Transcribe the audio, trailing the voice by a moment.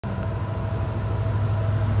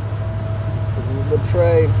the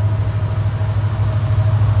tray.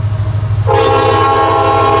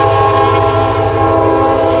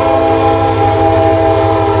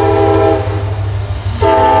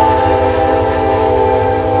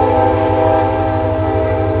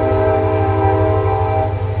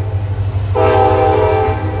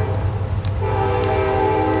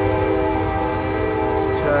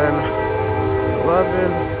 $10,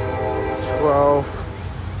 $11, $12,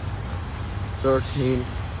 $13,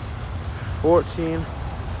 $14,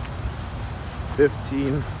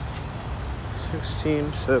 $15,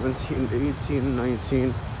 $16, $17, $18,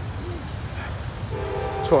 $19,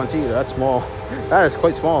 $20. That's small. That is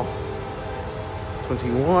quite small.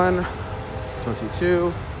 $21,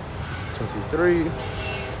 $22, $23,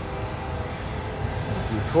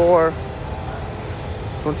 $24,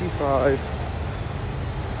 $25,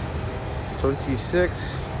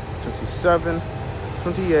 $26, $27,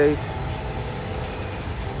 $28,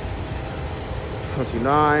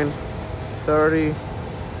 $29, $30,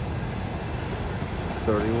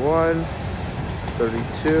 $31,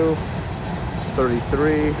 $32,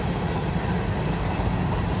 $33,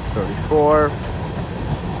 $34,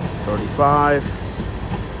 $35,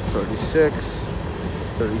 $36,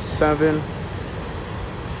 $37,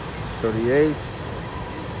 $38,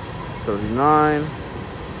 $39,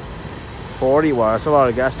 $40. Wow, that's a lot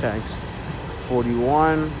of gas tanks.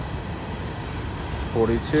 $41,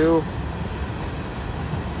 $42,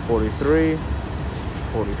 $43,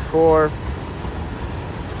 $44,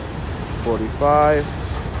 $45,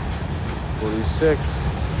 $46,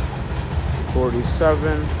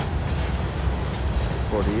 $47,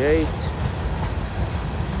 $48,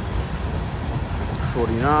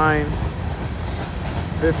 $49,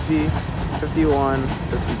 $50, $51,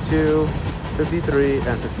 $52, $53,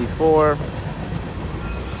 and $54,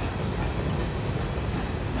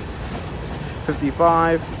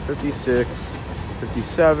 $55, $56,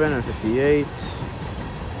 $57, and $58,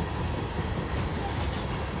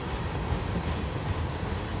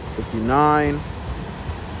 $59,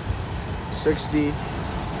 $60,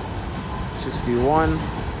 $61,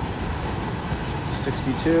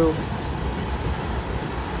 $62,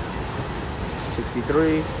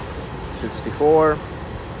 $63, $64,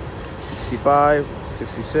 $65,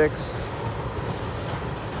 $66,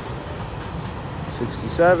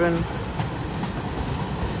 $67,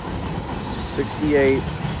 $68,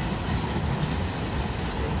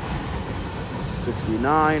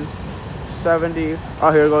 $69, $70.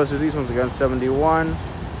 Oh, here goes to these ones again. $71,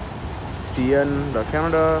 CN de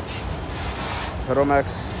Canada, Petromax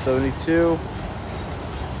 72,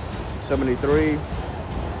 $73,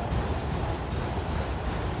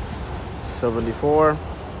 $74,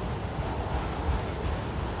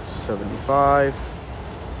 $75,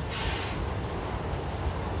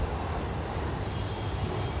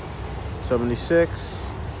 $76,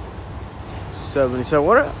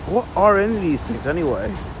 $77. What are in these things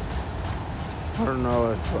anyway? I don't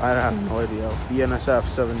know. I have no idea. BNSF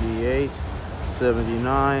 78,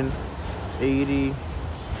 79, 80,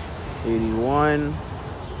 81,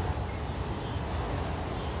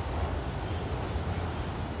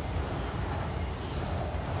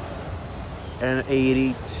 and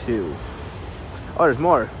 82. Oh, there's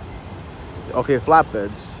more. Okay,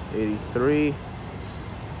 flatbeds. 83,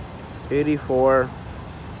 84,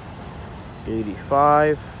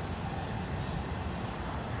 85,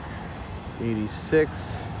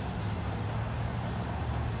 86,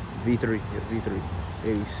 V3,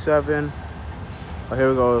 87. Oh, here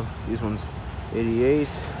we go. These ones. 88,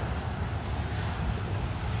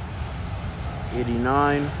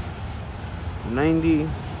 89, 90,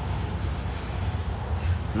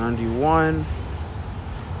 91,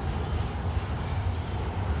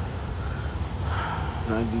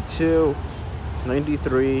 92,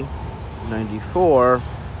 93, 94,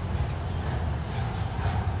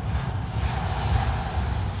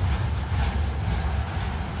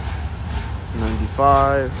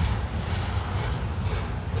 95,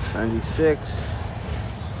 96,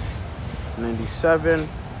 97,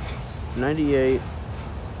 98,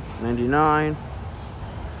 99,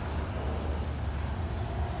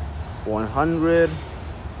 100,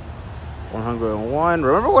 101.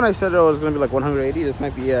 Remember when I said it was going to be like 180? This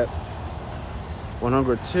might be it.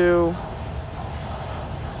 102,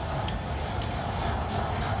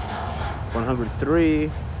 103,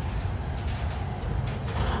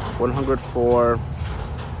 104,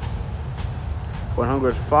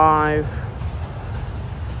 105,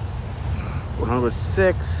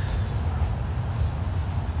 106,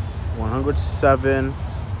 107.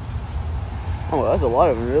 Oh, that's a lot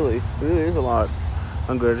of them, really. It really is a lot.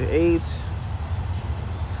 108,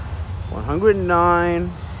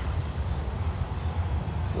 109,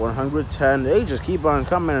 110. They just keep on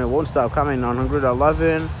coming and it won't stop coming.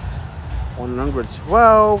 111,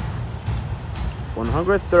 112,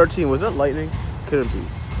 113. Was that lightning? Couldn't be.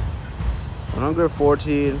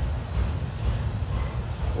 114,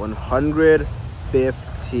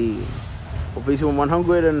 115. Well, between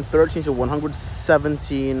 113 to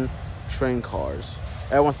 117 train cars.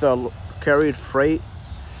 And with the carried freight,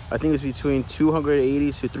 I think it's between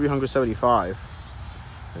 280 to 375.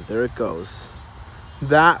 And there it goes.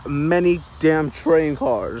 That many damn train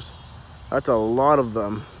cars. That's a lot of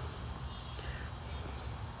them.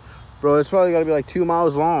 Bro, it's probably gotta be like 2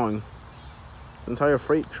 miles long. This entire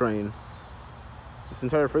freight train. This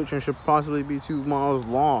entire freight train should possibly be 2 miles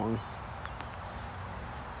long.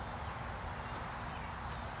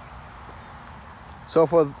 So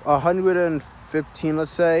for 115,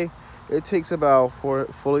 let's say, it takes about, for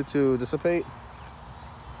it fully to dissipate,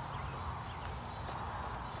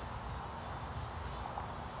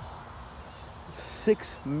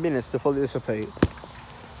 6 minutes to fully dissipate.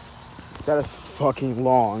 That is fucking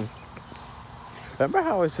long. Remember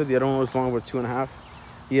how I said the other one was long with 2.5?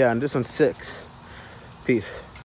 Yeah, and this one's 6. Peace.